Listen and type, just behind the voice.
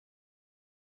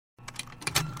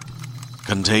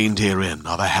Contained herein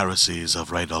are the heresies of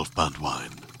Radolf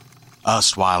Burntwine,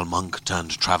 erstwhile monk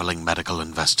turned traveling medical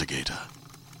investigator.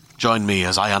 Join me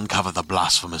as I uncover the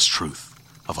blasphemous truth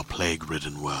of a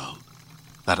plague-ridden world,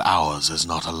 that ours is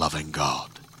not a loving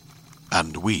God,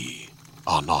 and we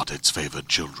are not its favored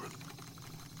children.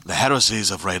 The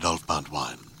heresies of Radolf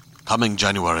Burntwine, coming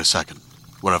January 2nd,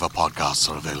 wherever podcasts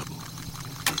are available.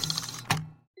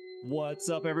 What's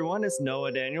up, everyone? It's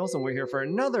Noah Daniels, and we're here for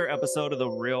another episode of the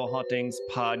Real Hauntings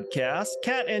podcast.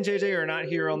 Kat and JJ are not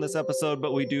here on this episode,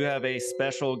 but we do have a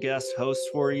special guest host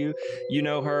for you. You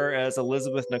know her as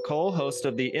Elizabeth Nicole, host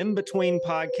of the In Between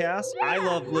podcast. I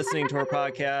love listening to her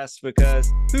podcast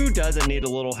because who doesn't need a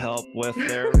little help with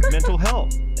their mental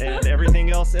health and everything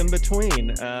else in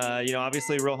between?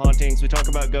 Obviously, Real Hauntings, we talk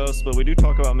about ghosts, but we do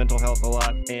talk about mental health a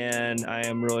lot. And I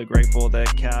am really grateful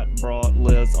that Kat brought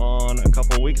Liz on a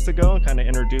couple weeks ago and kind of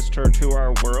introduced her to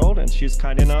our world, and she's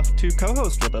kind enough to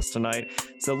co-host with us tonight.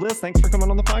 So Liz, thanks for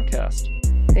coming on the podcast.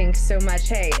 Thanks so much.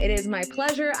 Hey, it is my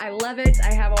pleasure. I love it.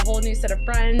 I have a whole new set of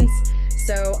friends.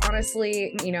 So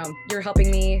honestly, you're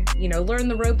helping me, learn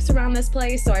the ropes around this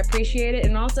place. So I appreciate it.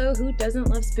 And also, who doesn't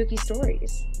love spooky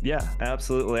stories? Yeah,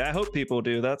 absolutely. I hope people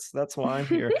do. That's why I'm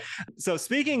here. So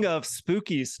speaking of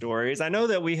spooky stories, I know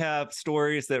that we have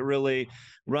stories that really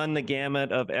run the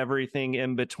gamut of everything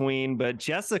in between, but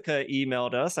Jessica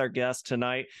emailed us, our guest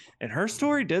tonight, and her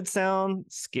story did sound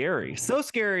scary. So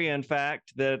scary, in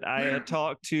fact, that I had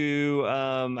talked to,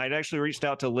 I'd actually reached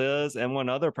out to Liz and one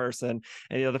other person,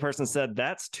 and the other person said,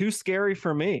 "That's too scary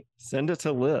for me. Send it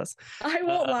to Liz." I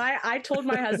won't lie. I told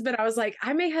my husband, I was like,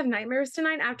 I may have nightmares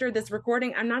tonight after this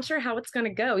recording. I'm not sure how it's going to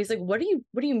go. He's like, what do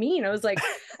you mean? I was like,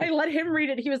 I let him read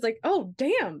it. He was like, oh,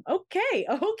 damn. Okay.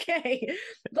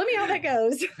 Let me know how that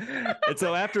goes. And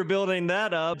so after building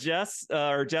that up,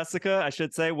 Jessica, I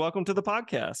should say, welcome to the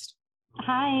podcast.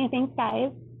 Hi, thanks,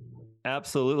 guys.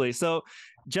 Absolutely. So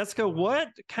Jessica, what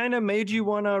kind of made you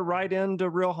want to write into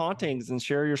Real Hauntings and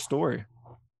share your story?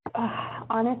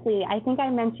 Honestly, I think I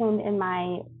mentioned in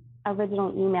my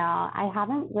original email, I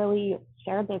haven't really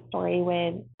shared this story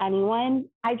with anyone.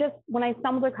 When I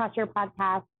stumbled across your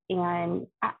podcast, and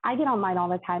I get online all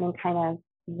the time and kind of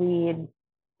read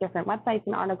different websites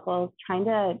and articles trying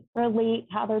to relate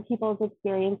to other people's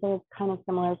experiences kind of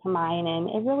similar to mine. And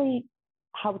it really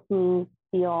helps me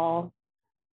feel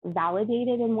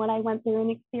validated in what I went through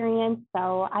and experienced.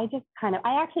 So I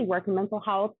actually work in mental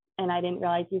health, and I didn't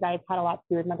realize you guys had a lot to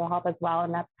do with mental health as well.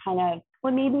 And that's kind of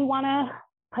what made me want to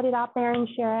put it out there and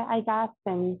share it, I guess,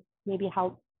 and maybe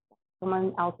help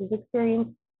someone else's experience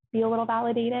be a little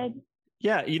validated.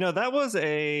 Yeah, that was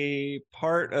a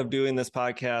part of doing this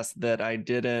podcast that I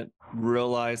didn't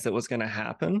realize that was going to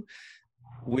happen.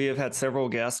 We have had several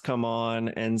guests come on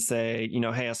and say,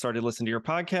 hey, I started listening to your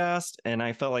podcast, and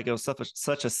I felt like it was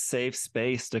such a safe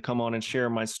space to come on and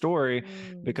share my story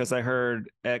because I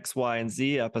heard X, Y, and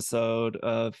Z episode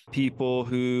of people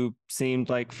who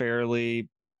seemed like fairly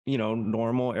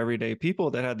normal, everyday people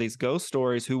that had these ghost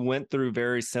stories who went through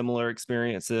very similar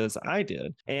experiences I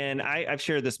did. And I've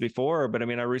shared this before, but I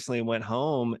recently went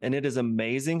home, and it is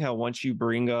amazing how once you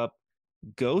bring up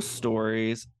ghost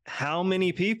stories, how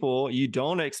many people you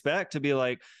don't expect to be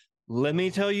like, let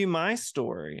me tell you my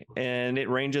story. And it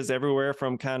ranges everywhere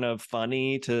from kind of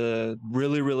funny to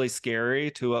really, really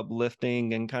scary to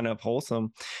uplifting and kind of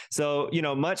wholesome. So,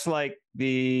 much like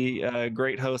the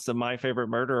great host of My Favorite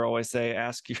Murder always say,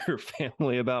 ask your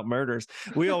family about murders.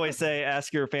 We always say,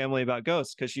 ask your family about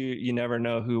ghosts, because you never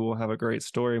know who will have a great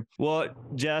story. Well,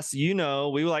 Jess, we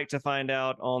like to find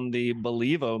out on the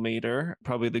Believo-meter,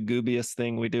 probably the goobiest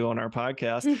thing we do on our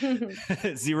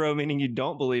podcast. 0 meaning you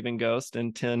don't believe in ghosts,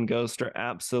 and 10 ghosts are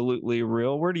absolutely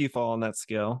real. Where do you fall on that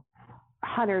scale?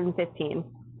 115.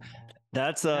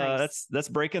 That's nice. that's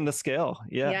breaking the scale.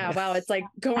 Yeah. Wow. It's like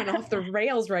going off the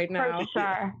rails right now. For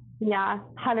sure. Yeah.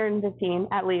 115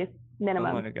 at least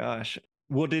minimum. Oh my gosh.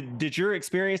 Well, did your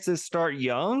experiences start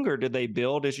young, or did they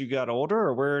build as you got older,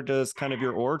 or where does kind of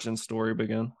your origin story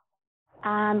begin?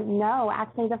 No,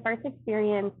 actually the first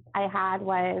experience I had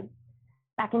was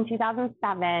back in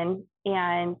 2007,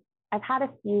 and I've had a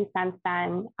few since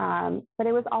then. But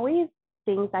it was always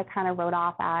things I kind of wrote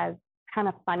off as kind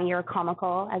of funny or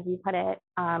comical, as you put it,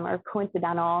 or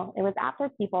coincidental. It was after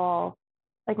people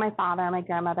like my father, my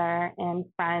grandmother, and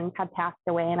friends had passed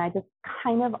away, and I just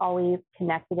kind of always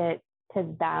connected it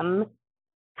to them,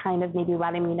 kind of maybe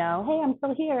letting me know, hey, I'm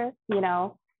still here,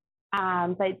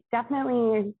 But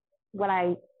definitely what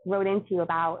I wrote into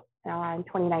about in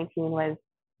 2019 was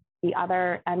the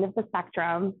other end of the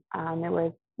spectrum. It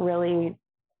was really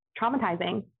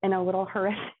traumatizing and a little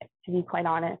horrific, to be quite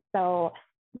honest. So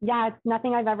Yeah, it's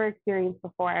nothing I've ever experienced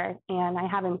before, and I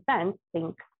haven't since,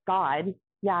 thank God.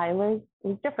 Yeah, it was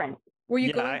different. Were you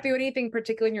Yeah, going through anything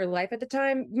particular in your life at the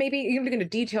time? Maybe you can get into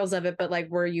details of it, but like,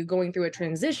 were you going through a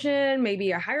transition,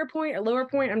 maybe a higher point, a lower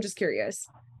point? I'm just curious.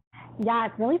 Yeah,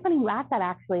 it's really funny you asked that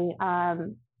actually.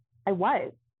 I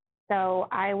was. So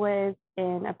I was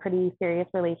in a pretty serious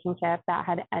relationship that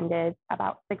had ended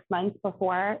about 6 months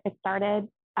before it started.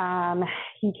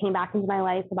 He came back into my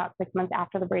life about 6 months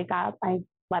after the breakup. I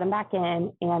let him back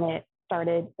in and it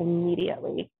started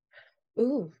immediately.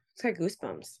 Ooh, it's got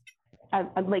goosebumps.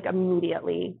 Like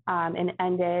immediately, and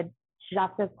ended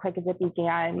just as quick as it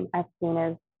began as soon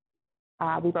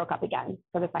as we broke up again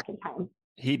for the second time.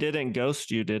 he didn't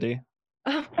ghost you, did he?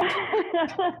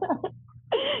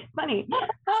 Funny.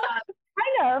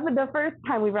 Kind of. The first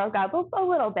time we broke up, a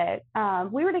little bit.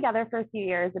 We were together for a few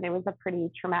years and it was a pretty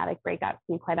traumatic breakup,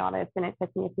 to be quite honest. And it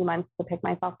took me a few months to pick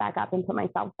myself back up and put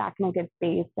myself back in a good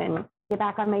space and get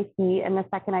back on my feet. And the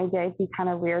second I did, he kind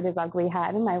of reared his ugly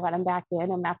head and I let him back in.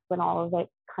 And that's when all of it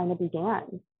kind of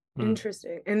began.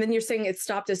 Interesting. And then you're saying it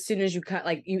stopped as soon as you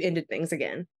you ended things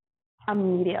again.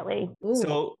 Immediately. Ooh.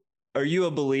 So are you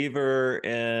a believer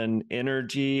in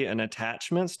energy and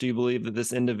attachments? Do you believe that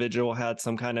this individual had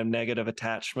some kind of negative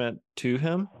attachment to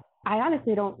him? I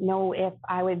honestly don't know if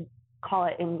I would call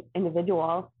it an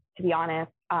individual, to be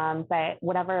honest. But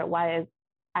whatever it was,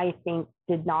 I think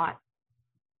did not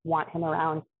want him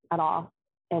around at all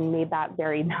and made that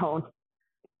very known.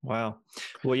 Wow.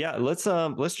 Well, yeah, let's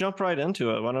jump right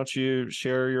into it. Why don't you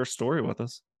share your story with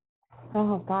us?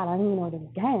 Oh God, I don't even know where to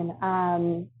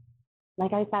begin.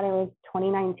 Like I said, it was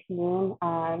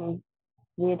 2019.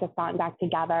 We had just gotten back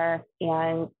together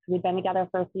and we'd been together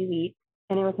for a few weeks.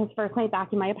 And it was his first night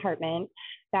back in my apartment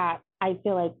that I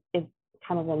feel like is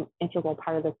kind of an integral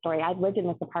part of the story. I'd lived in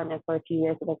this apartment for a few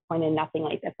years at this point and nothing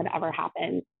like this had ever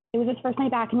happened. It was his first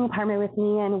night back in the apartment with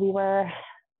me and we were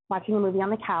watching a movie on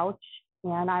the couch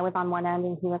and I was on one end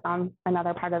and he was on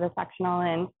another part of the sectional.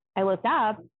 And I looked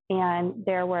up and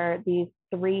there were these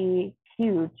 3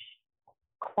 huge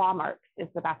claw marks is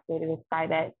the best way to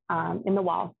describe it, in the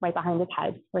wall right behind his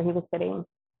head where he was sitting.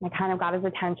 I kind of got his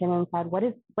attention and said, what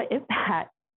is that?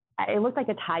 It looked like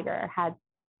a tiger had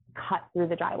cut through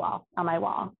the drywall on my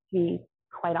wall, to be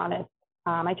quite honest.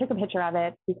 I took a picture of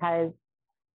it because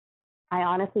I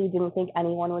honestly didn't think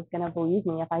anyone was going to believe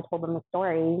me if I told them the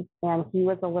story. And he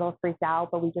was a little freaked out,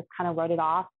 but we just kind of wrote it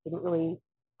off, didn't really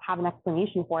have an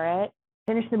explanation for it.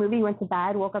 Finished the movie, went to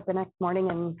bed, woke up the next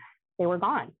morning and they were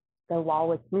gone. The wall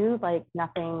was smooth, like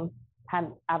nothing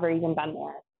had ever even been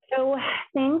there. So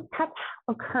things kept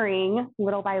occurring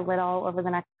little by little over the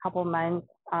next couple months.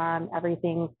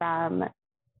 Everything from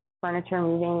furniture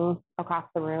moving across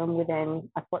the room within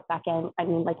a split second. I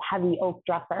mean, like heavy oak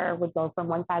dresser would go from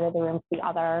one side of the room to the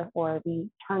other or be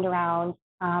turned around.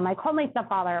 I called my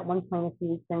stepfather at one point a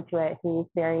few weeks into it, who's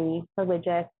very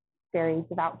religious, very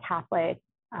devout Catholic.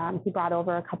 He brought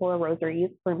over a couple of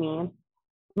rosaries for me,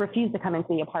 refused to come into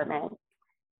the apartment.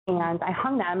 And I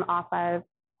hung them off of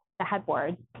the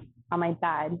headboard on my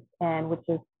bed, and which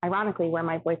is ironically where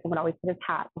my boyfriend would always put his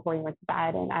hat before he went to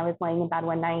bed. And I was laying in bed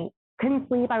one night, couldn't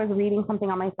sleep. I was reading something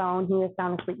on my phone. He was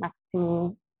sound asleep next to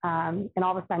me. And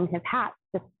all of a sudden his hat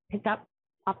just picked up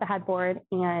off the headboard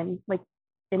and like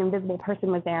an invisible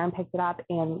person was there and picked it up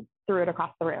and threw it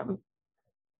across the room.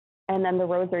 And then the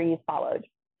rosaries followed.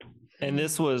 And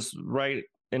this was right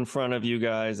in front of you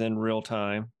guys in real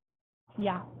time.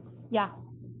 Yeah.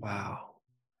 Wow.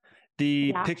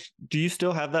 Do you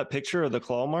still have that picture of the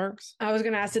claw marks? I was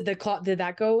going to ask, did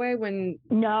that go away when?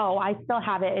 No, I still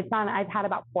have it. It's on, I've had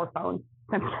about 4 phones,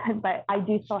 but I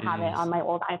do still have it on my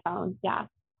old iPhone. Yeah.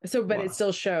 So, but it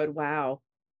still showed. Wow.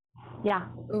 Yeah.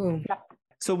 Ooh. Yep.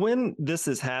 So when this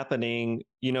is happening,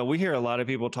 we hear a lot of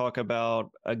people talk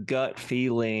about a gut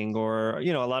feeling, or,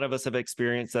 a lot of us have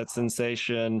experienced that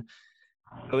sensation.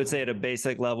 I would say at a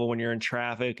basic level when you're in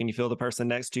traffic and you feel the person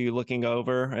next to you looking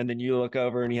over, and then you look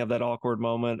over and you have that awkward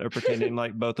moment of pretending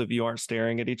like both of you aren't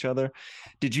staring at each other.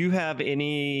 Did you have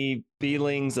any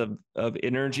feelings of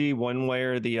energy one way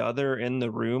or the other in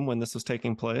the room when this was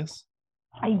taking place?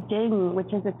 I didn't,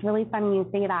 it's really funny you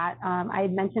say that. I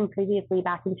had mentioned previously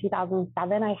back in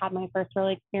 2007, I had my first real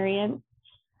experience.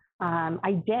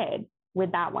 I did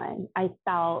with that one. It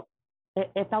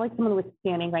felt like someone was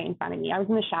standing right in front of me. I was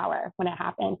in the shower when it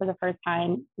happened for the first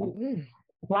time,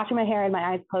 washing my hair and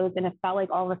my eyes closed. And it felt like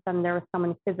all of a sudden there was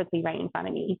someone physically right in front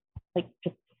of me, like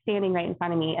just standing right in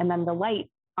front of me. And then the light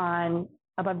on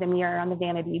above the mirror on the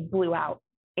vanity blew out.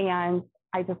 And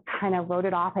I just kind of wrote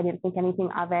it off. I didn't think anything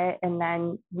of it. And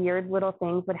then weird little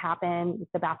things would happen.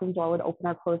 The bathroom door would open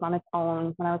or close on its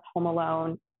own when I was home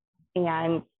alone.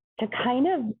 And to kind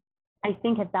of, I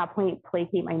think at that point,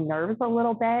 placate my nerves a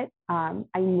little bit, I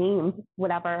named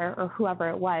whatever or whoever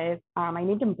it was, I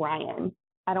named him Brian.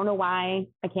 I don't know why.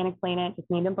 I can't explain it. Just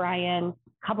named him Brian.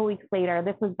 A couple weeks later,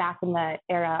 this was back in the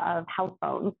era of house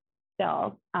phones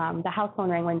still. The house phone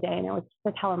rang one day, and it was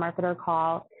just a telemarketer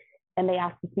call, and they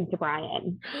asked to speak to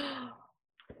Brian.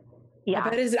 Yeah.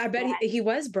 I bet he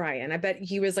was Brian. I bet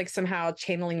he was like somehow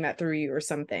channeling that through you or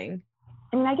something.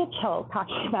 I mean, I get chills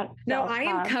talking about it. No, I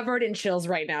am covered in chills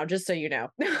right now, just so you know.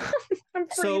 I'm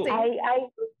freezing.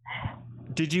 So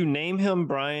did you name him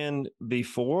Brian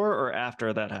before or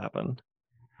after that happened?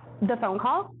 The phone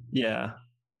call? Yeah.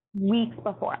 Weeks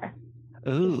before.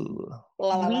 Ooh.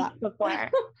 Weeks before.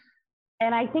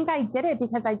 And I think I did it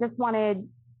because I just wanted,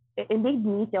 it made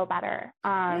me feel better.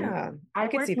 Yeah, I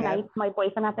could see that. Nights. My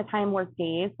boyfriend at the time worked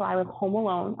days, so I was home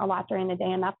alone a lot during the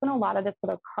day. And that's when a lot of this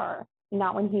would occur.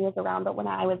 Not when he was around, but when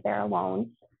I was there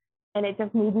alone. And it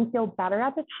just made me feel better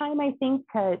at the time, I think,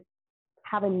 to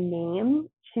have a name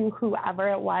to whoever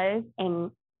it was.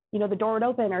 And, you know, the door would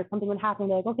open or something would happen.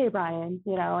 Like, okay, Brian,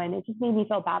 you know, and it just made me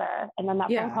feel better. And then that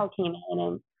phone call came in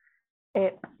and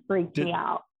it freaked me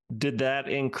out. Did that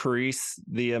increase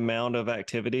the amount of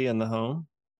activity in the home?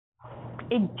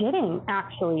 It didn't,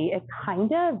 actually. It kind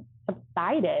of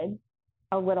subsided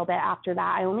a little bit after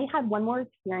that. I only had one more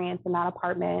experience in that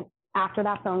apartment. After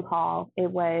that phone call,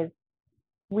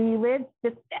 we lived,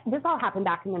 this all happened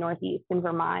back in the Northeast in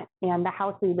Vermont. And the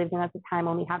house we lived in at the time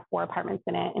only had 4 apartments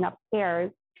in it. And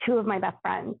upstairs, 2 of my best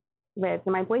friends lived.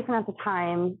 And my boyfriend at the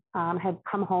time had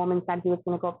come home and said he was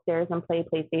going to go upstairs and play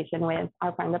PlayStation with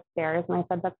our friend upstairs. And I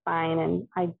said, that's fine. And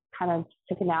I kind of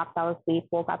took a nap, fell asleep,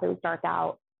 woke up, it was dark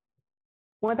out.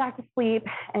 Went back to sleep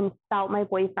and felt my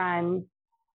boyfriend,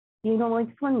 you know, like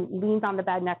someone leans on the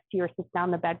bed next to you or sits down,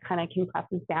 the bed kind of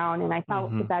compresses down. And I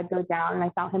felt the bed go down and I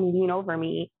felt him lean over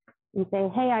me and say,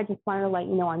 hey, I just wanted to let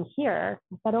you know I'm here.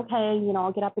 I said, okay, you know,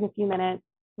 I'll get up in a few minutes.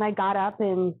 And I got up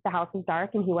and the house was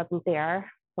dark and he wasn't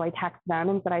there. So I texted him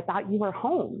and said, I thought you were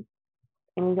home.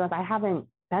 And he goes, I haven't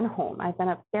been home. I've been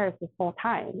upstairs this whole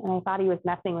time. And I thought he was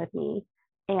messing with me.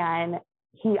 And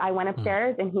I went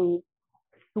upstairs and he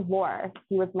swore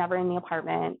he was never in the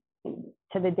apartment.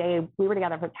 To the day we were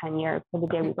together for 10 years, to the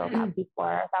day we broke up.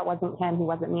 Before that wasn't him, he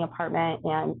wasn't in the apartment,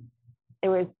 and it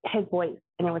was his voice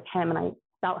and it was him, and I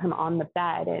felt him on the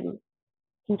bed, and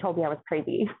he told me I was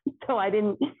crazy. So I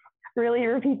didn't really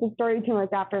repeat the story too much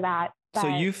after that. So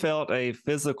you felt a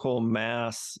physical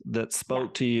mass that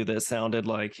spoke to you that sounded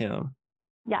like him.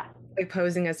 Yeah. Like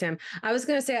posing as him. I was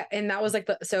going to say, and that was like,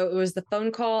 so it was the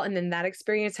phone call and then that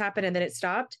experience happened and then it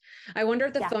stopped. I wonder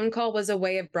if the phone call was a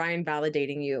way of Brian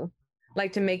validating you,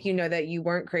 like to make you know that you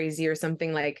weren't crazy or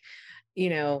something, like, you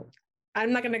know,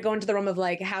 I'm not going to go into the realm of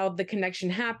like how the connection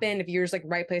happened. If you're just like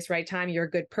right place, right time, you're a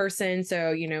good person.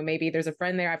 So, you know, maybe there's a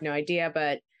friend there. I have no idea,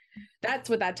 but that's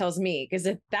what that tells me. Because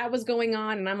if that was going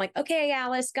on and I'm like, okay,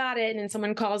 Alice, got it. And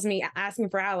someone calls me asking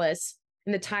for Alice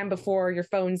in the time before your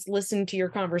phones listen to your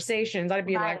conversations, I'd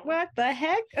be like, what the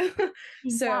heck?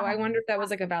 So I wonder if that was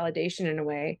like a validation in a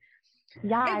way.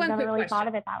 Yeah, I've never really thought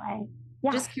of it that way.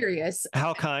 Yeah. Just curious.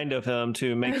 How kind of him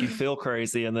to make you feel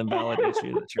crazy and then validate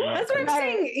you that you're not That's crazy. what I'm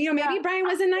saying. You know, maybe Brian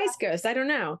was a nice ghost. I don't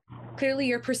know. Clearly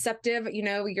you're perceptive, you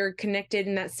know, you're connected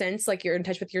in that sense, like you're in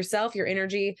touch with yourself, your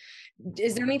energy.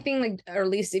 Is there anything like, or at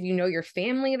least if you know your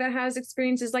family that has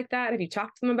experiences like that, have you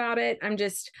talked to them about it? I'm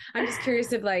just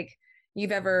curious if like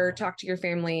you've ever talked to your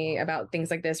family about things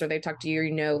like this, or they've talked to you,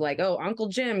 you know, like, oh, Uncle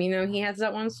Jim, you know, he has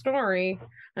that one story.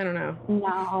 I don't know.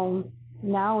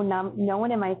 No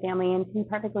one in my family. And to be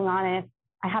perfectly honest,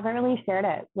 I haven't really shared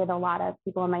it with a lot of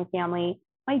people in my family.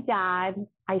 My dad,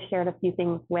 I shared a few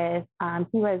things with.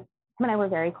 Him and I were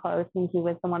very close, and he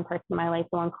was the one person in my life,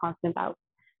 the one constant about,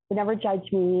 would never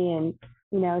judge me. And,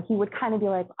 you know, he would kind of be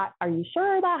like, are you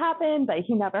sure that happened? But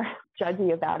he never judged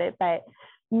me about it. But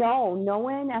no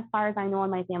one, as far as I know,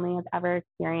 in my family has ever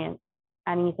experienced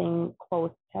anything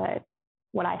close to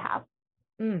what I have.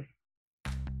 Mm.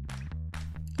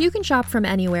 You can shop from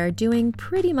anywhere doing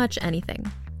pretty much anything.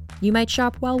 You might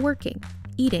shop while working,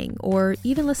 eating, or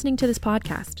even listening to this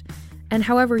podcast. And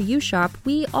however you shop,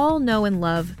 we all know and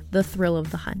love the thrill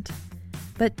of the hunt.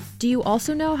 But do you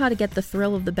also know how to get the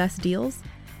thrill of the best deals?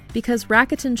 Because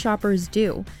Rakuten shoppers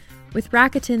do. With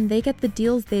Rakuten, they get the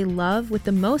deals they love with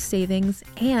the most savings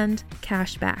and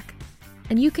cash back.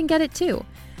 And you can get it too.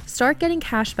 Start getting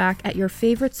cash back at your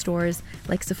favorite stores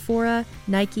like Sephora,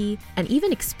 Nike, and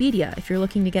even Expedia if you're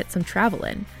looking to get some travel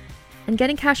in. And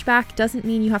getting cash back doesn't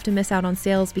mean you have to miss out on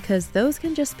sales, because those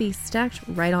can just be stacked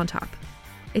right on top.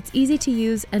 It's easy to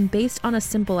use and based on a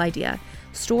simple idea.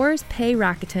 Stores pay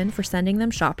Rakuten for sending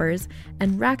them shoppers,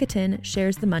 and Rakuten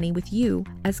shares the money with you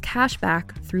as cash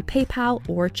back through PayPal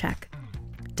or check.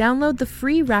 Download the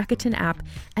free Rakuten app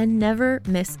and never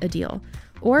miss a deal.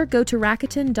 Or go to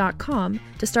Rakuten.com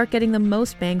to start getting the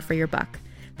most bang for your buck.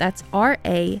 That's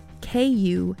Rakuten.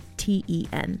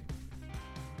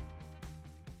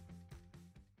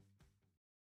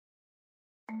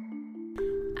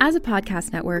 As a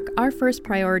podcast network, our first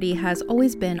priority has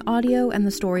always been audio and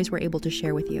the stories we're able to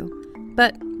share with you.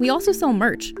 But we also sell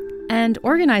merch, and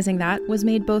organizing that was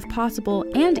made both possible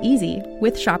and easy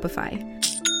with Shopify.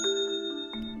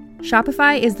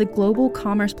 Shopify is the global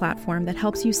commerce platform that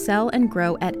helps you sell and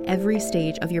grow at every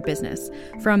stage of your business,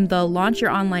 from the launch your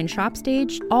online shop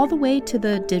stage all the way to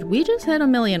the did we just hit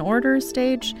 1 million orders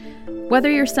stage.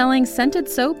 Whether you're selling scented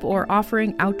soap or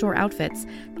offering outdoor outfits,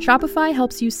 Shopify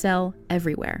helps you sell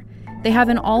everywhere. They have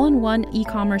an all-in-one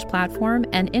e-commerce platform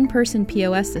and in-person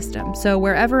POS system, so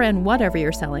wherever and whatever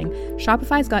you're selling,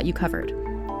 Shopify's got you covered.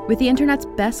 With the internet's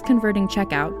best converting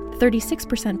checkout,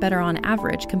 36% better on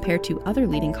average compared to other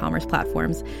leading commerce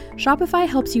platforms, Shopify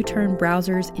helps you turn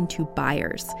browsers into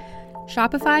buyers.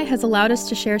 Shopify has allowed us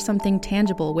to share something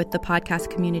tangible with the podcast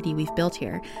community we've built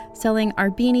here, selling our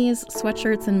beanies,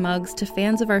 sweatshirts, and mugs to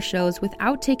fans of our shows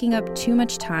without taking up too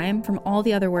much time from all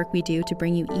the other work we do to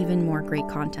bring you even more great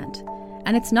content.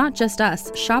 And it's not just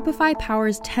us. Shopify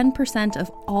powers 10%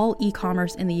 of all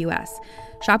e-commerce in the US.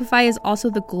 Shopify is also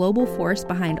the global force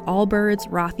behind Allbirds,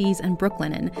 Rothy's, and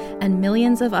Brooklinen, and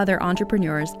millions of other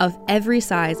entrepreneurs of every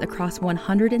size across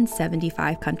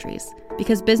 175 countries.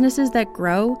 Because businesses that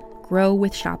grow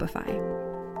with Shopify.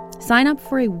 Sign up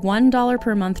for a $1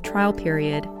 per month trial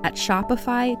period at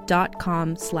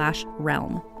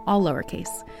shopify.com/realm, all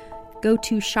lowercase. Go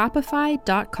to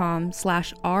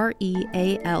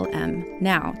shopify.com/REALM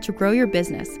now to grow your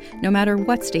business, no matter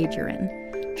what stage you're in.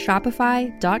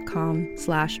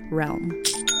 Shopify.com/realm.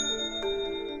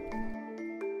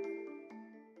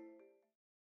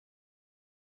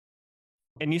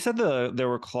 And you said there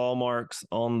were claw marks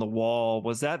on the wall.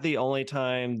 Was that the only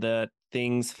time that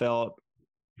things felt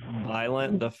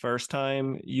violent the first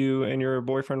time you and your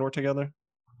boyfriend were together?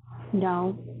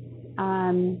 No.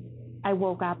 I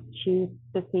woke up to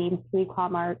the same 3 claw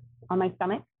marks on my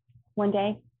stomach one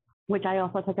day, which I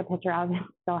also took a picture of and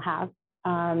still have.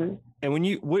 And when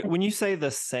you say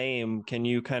the same, can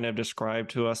you kind of describe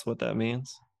to us what that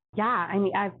means? Yeah, I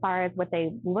mean, as far as what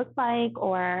they look like,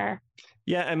 or...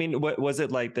 Yeah, I mean, what was it,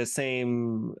 like the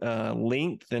same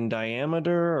length and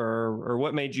diameter, or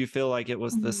what made you feel like it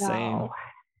was the same?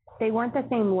 They weren't the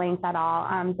same length at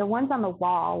all. The ones on the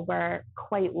wall were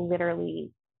quite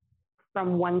literally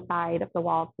from one side of the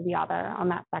wall to the other on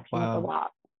that section of the wall.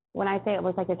 When I say it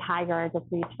was like a tiger just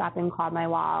reached up and clawed my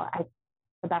wall,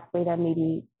 the best way to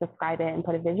maybe describe it and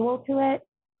put a visual to it.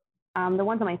 The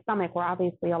ones on my stomach were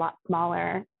obviously a lot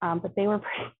smaller, but they were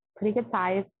pretty good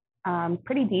size,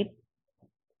 pretty deep.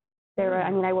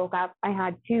 I woke up, I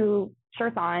had 2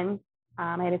 shirts on.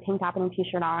 I had a tank top and a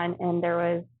t-shirt on, and there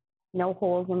was no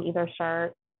holes in either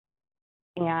shirt.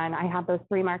 And I had those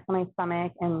 3 marks on my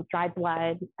stomach and dried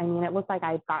blood. I mean, it looked like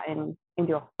I'd gotten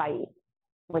into a fight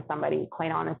with somebody,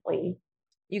 quite honestly.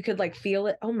 You could like feel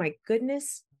it. Oh my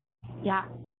goodness. Yeah.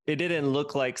 It didn't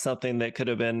look like something that could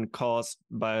have been caused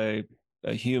by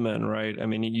a human, right? I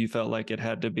mean, you felt like it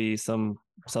had to be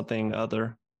something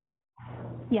other.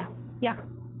 Yeah.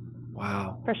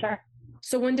 Wow. For sure.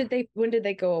 So when did they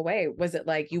go away? Was it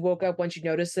like you woke up once you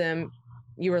noticed them,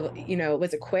 you were,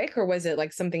 was it quick, or was it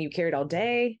like something you carried all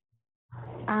day?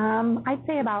 I'd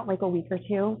say about like a week or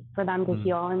 2 for them to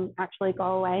heal and actually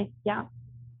go away. Yeah.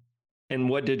 And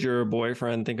what did your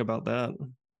boyfriend think about that?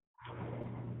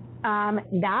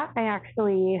 That I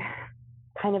actually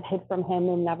kind of hid from him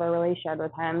and never really shared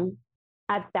with him.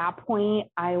 At that point,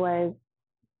 I was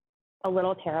a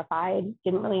little terrified,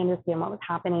 didn't really understand what was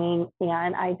happening,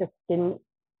 and I just didn't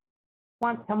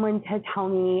want someone to tell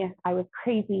me I was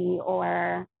crazy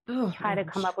or try to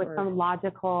come up with some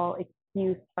logical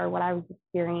excuse for what I was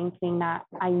experiencing that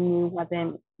I knew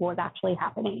wasn't what was actually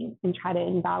happening, and try to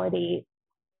invalidate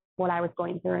what I was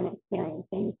going through and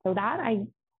experiencing. So that I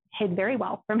hid very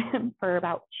well from him for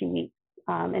about 2 weeks,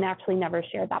 and actually never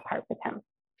shared that part with him.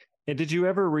 And did you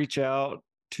ever reach out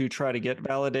to try to get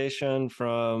validation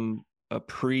from a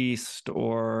priest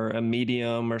or a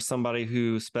medium or somebody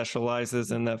who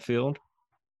specializes in that field?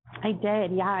 I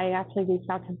did. Yeah, I actually reached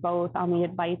out to both on the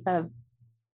advice of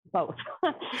both.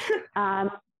 I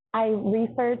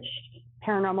researched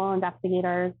paranormal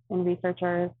investigators and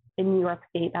researchers in New York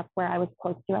State. That's where I was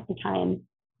close to at the time,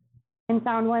 and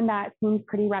found one that seemed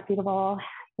pretty reputable.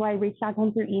 So I reached out to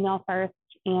him through email first,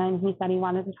 and he said he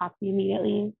wanted to talk to me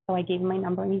immediately. So I gave him my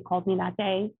number and he called me that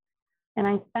day. And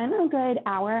I spent a good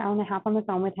hour and a half on the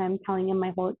phone with him, telling him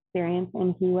my whole experience.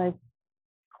 And he was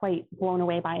quite blown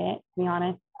away by it, to be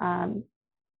honest.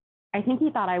 I think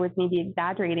he thought I was maybe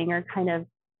exaggerating or kind of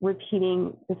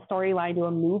repeating the storyline to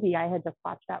a movie I had just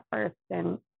watched at first.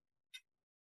 And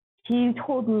he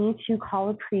told me to call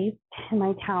a priest in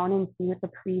my town and see what the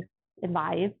priest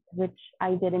advised, which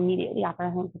I did immediately after I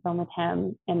hung up the phone with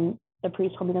him. And the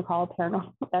priest told me to call a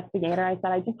paranormal investigator. I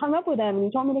said, I just hung up with him and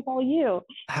he told me to call you.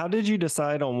 How did you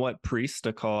decide on what priest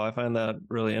to call? I find that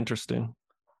really interesting.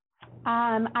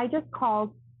 I just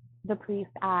called the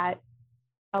priest at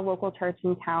a local church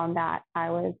in town that I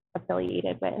was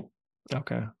affiliated with.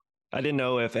 Okay. I didn't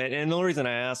know if, and the only reason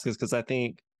I ask is because I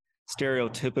think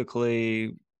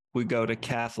stereotypically we go to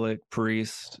Catholic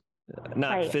priest,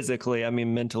 not Right. physically, I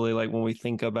mean mentally, like when we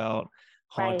think about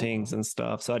hauntings and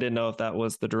stuff. So I didn't know if that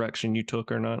was the direction you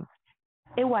took or not.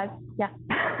 It was, yeah.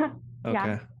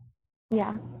 Okay.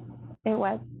 Yeah, it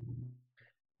was.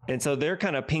 And so they're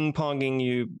kind of ping-ponging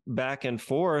you back and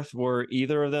forth. Were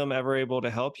either of them ever able to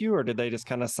help you, or did they just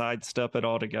kind of sidestep it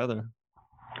altogether?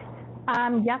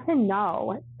 Yes and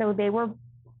no. So they were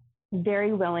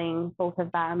very willing, both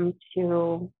of them,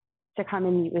 to come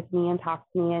and meet with me and talk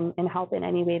to me and help in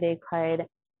any way they could.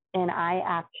 And I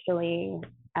actually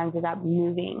ended up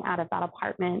moving out of that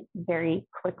apartment very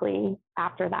quickly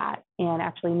after that and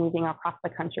actually moving across the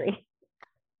country.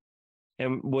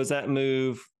 And was that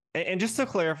move, and just to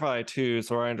clarify too,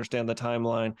 so I understand the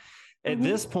timeline, at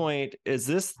this point, is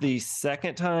this the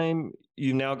second time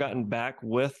you've now gotten back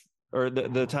with, or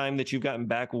the time that you've gotten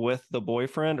back with the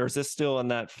boyfriend, or is this still in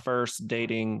that first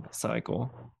dating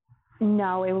cycle?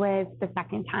 No, it was the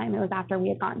second time. It was after we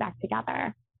had gotten back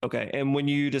together. Okay. And when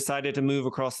you decided to move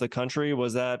across the country,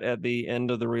 was that at the end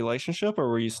of the relationship, or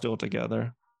were you still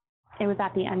together? It was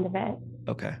at the end of it.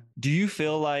 Okay. Do you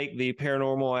feel like the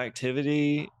paranormal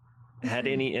activity had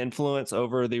any influence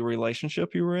over the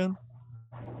relationship you were in?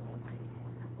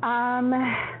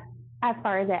 As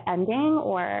far as it ending,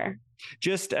 or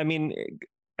just, I mean,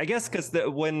 I guess because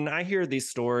when I hear these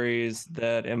stories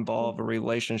that involve a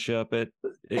relationship, it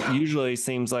usually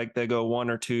seems like they go one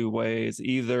or two ways.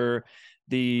 Either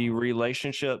the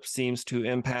relationship seems to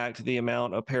impact the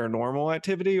amount of paranormal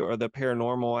activity, or the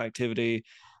paranormal activity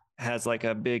has like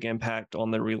a big impact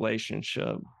on the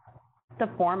relationship. The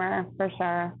former, for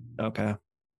sure. Okay.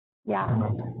 Yeah.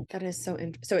 That is so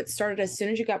interesting. So it started as soon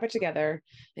as you got back together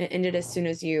and ended as soon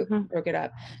as you broke it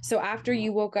up. So after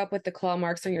you woke up with the claw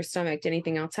marks on your stomach, did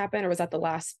anything else happen, or was that the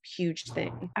last huge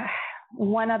thing?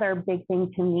 One other big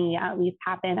thing to me at least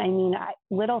happened. I mean,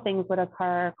 little things would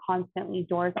occur constantly,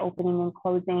 doors opening and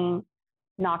closing,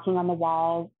 knocking on the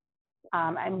walls.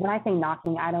 And when I say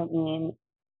knocking, I don't mean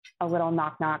a little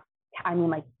knock knock. I mean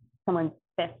like someone's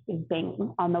fist is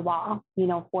banging on the wall,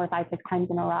 4, 5, 6 times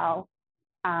in a row.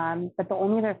 But the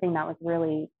only other thing that was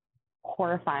really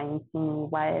horrifying to me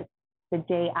was the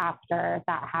day after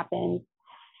that happened,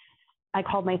 I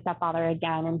called my stepfather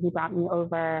again, and he brought me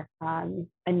over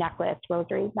a necklace,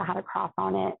 rosary, that had a cross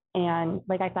on it. And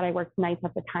like I said, I worked nights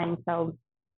at the time, so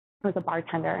I was a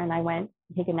bartender, and I went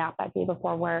to take a nap that day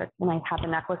before work, and I had the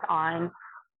necklace on,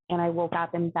 and I woke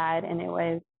up in bed, and it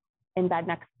was in bed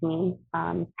next to me,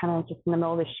 kind of just in the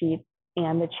middle of the sheets.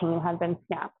 And the chain had been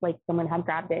snapped, like someone had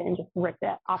grabbed it and just ripped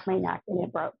it off my neck, and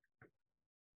it broke.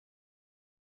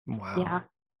 Wow. Yeah.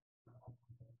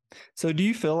 So do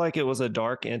you feel like it was a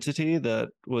dark entity that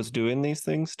was doing these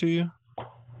things to you?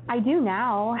 I do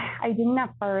now. I didn't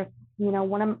at first.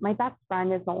 One of my best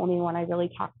friend is the only one I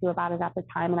really talked to about it at the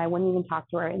time. And I wouldn't even talk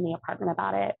to her in the apartment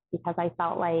about it, because I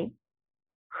felt like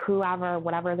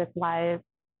whatever this was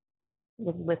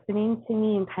listening to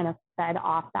me and kind of fed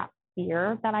off that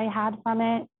fear that I had from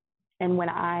it. And when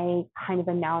I kind of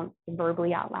announced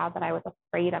verbally out loud that I was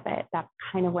afraid of it, that's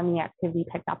kind of when the activity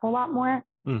picked up a lot more.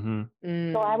 So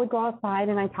I would go outside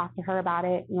and I talked to her about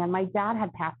it. And my dad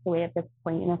had passed away at this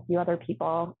point, and a few other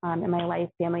people in my life,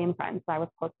 family and friends that I was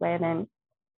close with. And,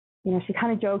 she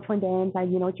kind of joked one day and said,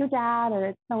 it's your dad, or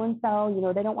it's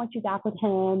so-and-so, they don't want you back with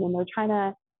him, and they're trying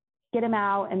to get him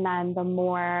out. And then the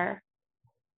more,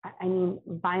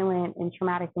 violent and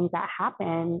traumatic things that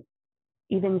happened,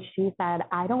 even she said,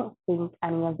 I don't think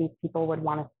any of these people would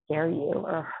want to scare you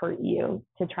or hurt you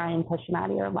to try and push them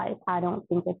out of your life. I don't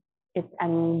think it's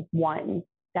anyone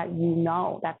that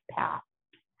that's passed.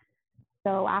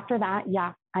 So after that,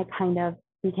 yeah, I kind of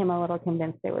became a little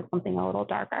convinced it was something a little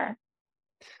darker.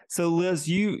 So Liz,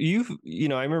 you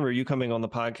I remember you coming on the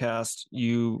podcast.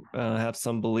 You have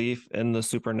some belief in the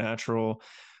supernatural.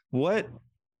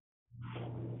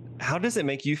 How does it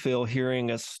make you feel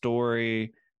hearing a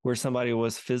story where somebody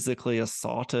was physically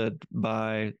assaulted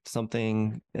by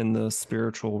something in the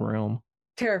spiritual realm?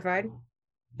 Terrified.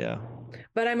 Yeah.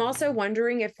 But I'm also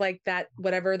wondering if like that,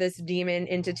 whatever this demon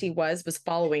entity was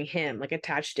following him, like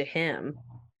attached to him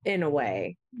in a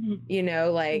way, you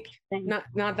know, like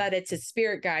not that it's a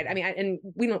spirit guide. I mean, and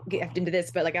we don't get into this,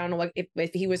 but like, I don't know what,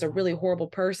 if he was a really horrible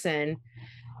person,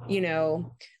 you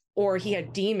know, or he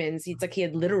had demons. It's like he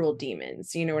had literal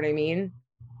demons. You know what I mean?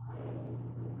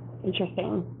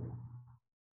 Interesting.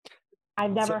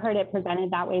 I've never heard it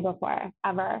presented that way before,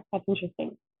 ever. That's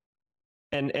interesting.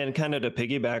 And kind of to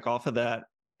piggyback off of that,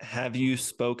 have you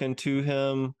spoken to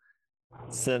him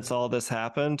since all this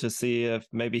happened to see if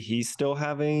maybe he's still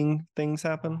having things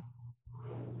happen?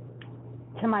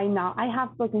 To my knowledge, I have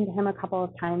spoken to him a couple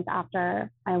of times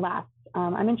after I left.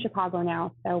 I'm in Chicago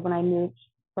now, so when I moved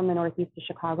from the Northeast to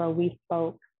Chicago, we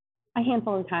spoke a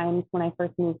handful of times when I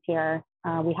first moved here.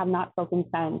 We have not spoken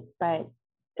since, but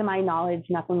to my knowledge,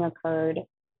 nothing occurred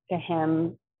to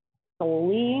him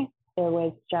solely. It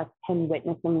was just him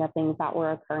witnessing the things that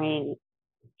were occurring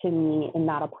to me in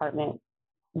that apartment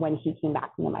when he came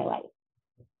back into my life.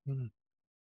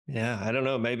 Yeah, I don't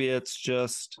know. Maybe it's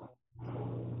just,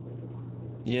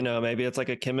 you know, maybe it's like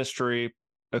a chemistry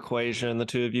equation. The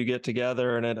two of you get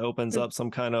together and it opens up some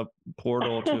kind of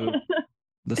portal to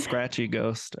the scratchy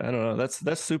ghost. I don't know.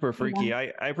 That's super freaky. Yeah.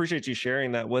 I appreciate you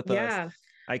sharing that with us.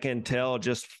 I can tell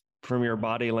just from your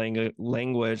body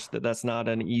language that that's not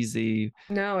an easy.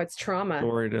 No, it's trauma.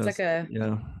 It's like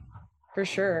for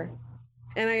sure.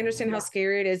 And I understand how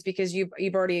scary it is because you've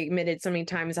already admitted so many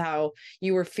times how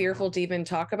you were fearful to even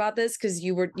talk about this because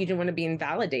you didn't want to be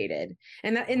invalidated.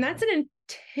 And that's an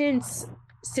intense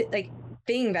like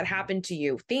thing that happened to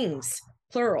you, things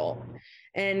plural.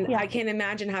 And I can't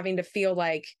imagine having to feel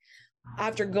like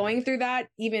after going through that,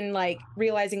 even like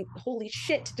realizing, holy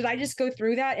shit, did I just go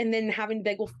through that? And then having to be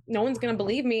like, well, no one's going to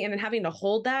believe me. And then having to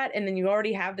hold that. And then you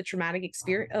already have the traumatic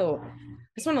experience. Oh, I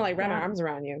just want to like wrap my arms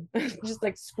around you, just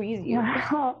like squeeze you.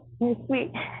 Wow, you're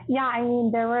sweet. Yeah. I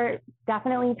mean, there were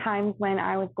definitely times when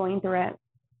I was going through it.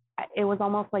 It was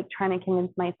almost like trying to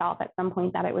convince myself at some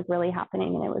point that it was really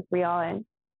happening and it was real. And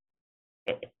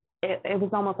it was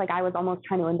almost like I was almost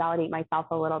trying to invalidate myself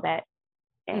a little bit.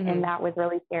 And that was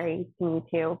really scary to me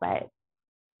too. But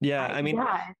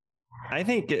I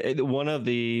think one of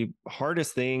the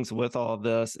hardest things with all of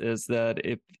this is that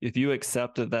if you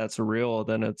accept that that's real,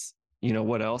 then it's, you know,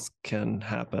 what else can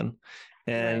happen?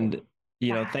 And,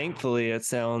 you know, thankfully it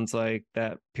sounds like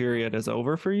that period is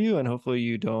over for you and hopefully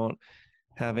you don't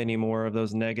have any more of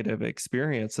those negative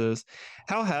experiences.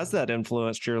 How has that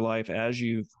influenced your life as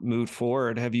you've moved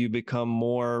forward? Have you become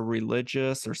more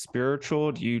religious or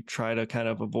spiritual? Do you try to kind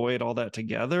of avoid all that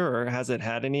together, or has it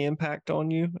had any impact on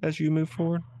you as you move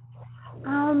forward?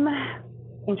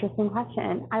 Interesting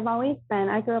question. I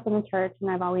grew up in the church and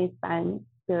I've always been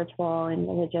spiritual and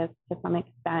religious to some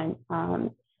extent.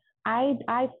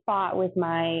 I fought with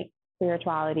my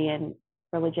spirituality and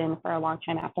religion for a long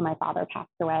time after my father passed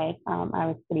away. I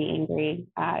was pretty angry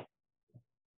at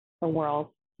the world,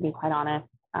 to be quite honest.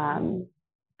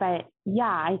 But yeah,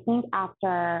 I think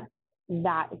after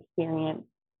that experience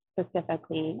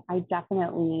specifically, I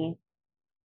definitely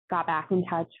got back in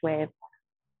touch with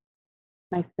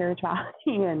my spirituality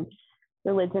and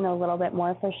religion a little bit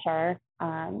more for sure.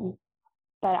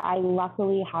 But I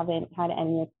luckily haven't had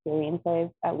any experiences,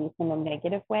 at least in a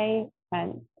negative way,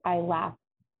 since I left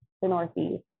the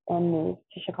Northeast and moved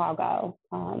to Chicago.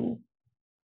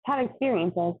 Had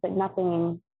experiences, but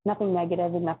nothing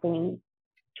negative and nothing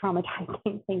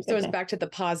traumatizing. So it's back to the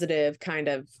positive kind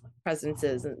of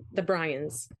presences and the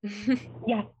Bryans.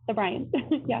 Yes, the Bryans.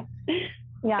 Yes.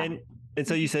 Yeah. And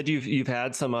so you said you've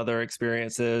had some other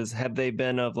experiences. Have they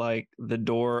been of like the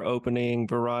door opening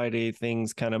variety,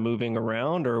 things kind of moving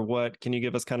around, or what? Can you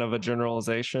give us kind of a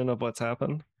generalization of what's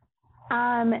happened?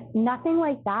 Nothing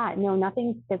like that. No,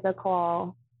 nothing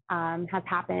physical has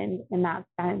happened in that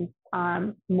sense.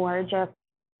 More just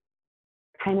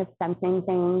kind of sensing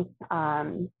things.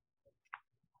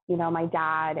 You know, my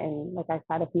dad and, like I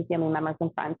said, a few family members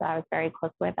and friends that I was very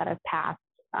close with that have passed,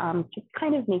 just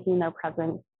kind of making their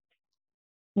presence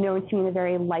known to me in a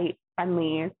very light,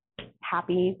 friendly,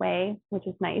 happy way, which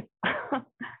is nice.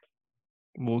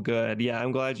 Well, good. Yeah,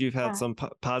 I'm glad you've had some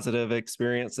positive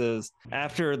experiences.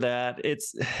 After that,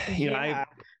 it's, you know,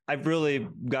 I've really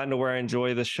gotten to where I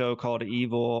enjoy the show called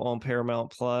Evil on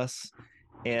Paramount Plus,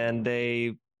 and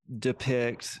they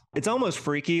depict, it's almost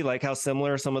freaky, like how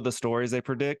similar some of the stories they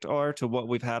predict are to what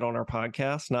we've had on our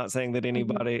podcast. Not saying that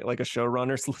anybody like a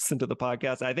showrunner's listen to the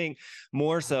podcast. I think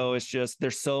more so it's just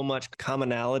there's so much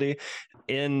commonality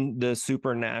in the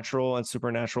supernatural and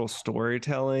supernatural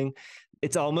storytelling.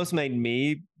 It's almost made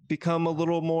me become a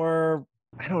little more,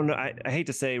 I don't know, I hate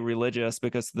to say religious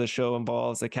because the show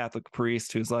involves a Catholic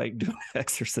priest who's like doing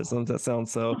exorcisms. That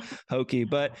sounds so hokey,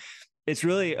 but it's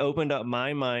really opened up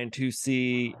my mind to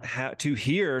see how to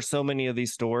hear so many of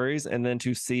these stories and then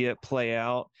to see it play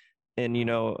out in,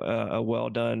 a well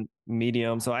done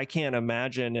medium. So I can't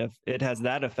imagine if it has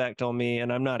that effect on me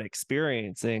and I'm not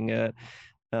experiencing it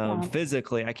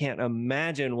physically. I can't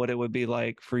imagine what it would be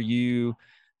like for you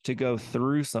to go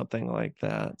through something like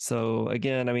that. So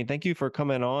again, I mean, thank you for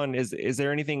coming on. Is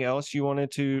there anything else you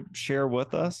wanted to share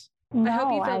with us? I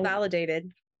hope you feel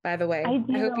validated, by the way. I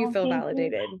hope you feel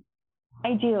validated.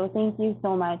 I do. Thank you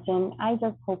so much. And I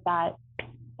just hope that,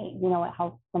 it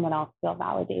helps someone else feel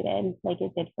validated like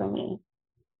it did for me.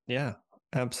 Yeah,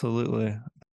 absolutely.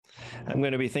 I'm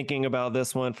going to be thinking about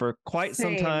this one for quite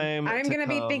some time. I'm going to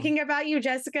be thinking about you,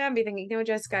 Jessica. I'm be thinking,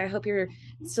 Jessica, I hope you're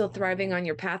still thriving on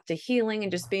your path to healing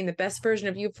and just being the best version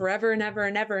of you forever and ever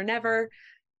and ever and ever.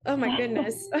 Oh my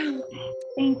goodness.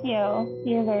 Thank you.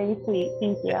 You're very sweet.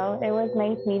 Thank you. It was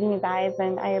nice meeting you guys,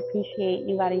 and I appreciate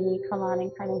you letting me come on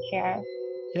and kind of share.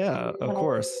 Yeah, of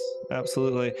course.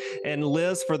 Absolutely. And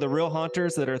Liz, for the real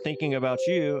haunters that are thinking about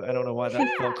you, I don't know why that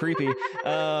felt creepy.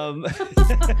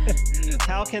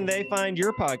 How can they find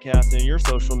your podcast and your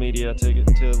social media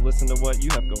to listen to what you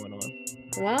have going on?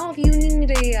 Well, if you need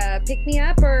to pick me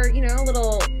up or, a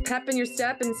little pep in your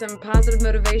step and some positive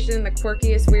motivation in the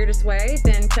quirkiest, weirdest way,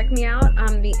 then check me out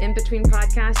on the In Between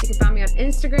Podcast. You can find me on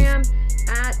Instagram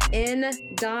at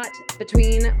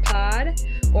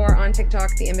in.betweenpod or on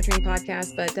TikTok, the In Between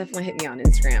Podcast, but definitely hit me on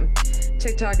Instagram.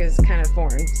 TikTok is kind of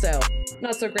foreign, so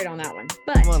not so great on that one.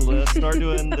 But come on, Liz, start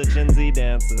doing the Gen Z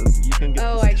dances. You can get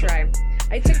I try.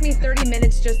 It took me 30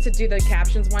 minutes just to do the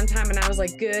captions one time, and I was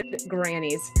like, good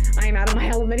grannies. I am out of my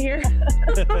element here.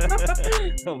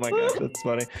 Oh my gosh, that's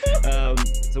funny.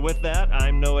 So with that,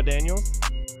 I'm Noah Daniels.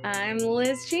 I'm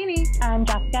Liz Cheney. I'm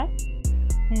Jessica.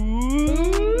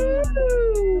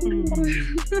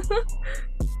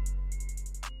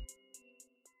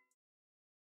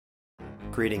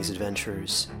 Greetings,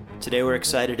 adventurers. Today we're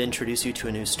excited to introduce you to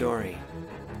a new story,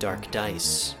 Dark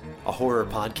Dice, a horror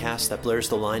podcast that blurs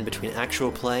the line between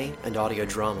actual play and audio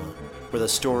drama, where the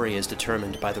story is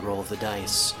determined by the roll of the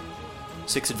dice.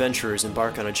 6 adventurers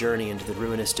embark on a journey into the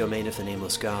ruinous domain of the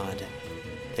Nameless God.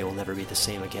 They will never be the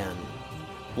same again.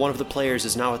 One of the players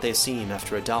is not what they seem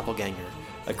after a doppelganger,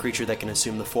 a creature that can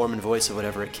assume the form and voice of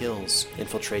whatever it kills,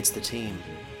 infiltrates the team.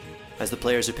 As the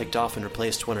players are picked off and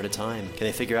replaced one at a time, can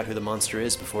they figure out who the monster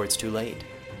is before it's too late?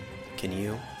 Can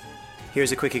you?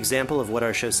 Here's a quick example of what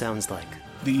our show sounds like.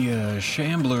 The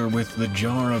shambler with the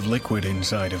jar of liquid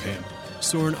inside of him.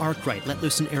 Soren Arkwright let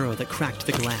loose an arrow that cracked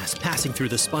the glass, passing through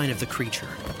the spine of the creature.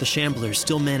 The shambler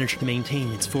still managed to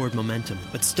maintain its forward momentum,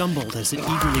 but stumbled as it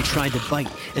eagerly tried to bite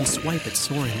and swipe at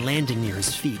Soren, landing near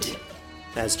his feet.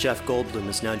 As Jeff Goldblum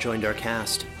has now joined our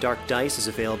cast, Dark Dice is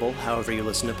available however you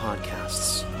listen to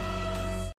podcasts.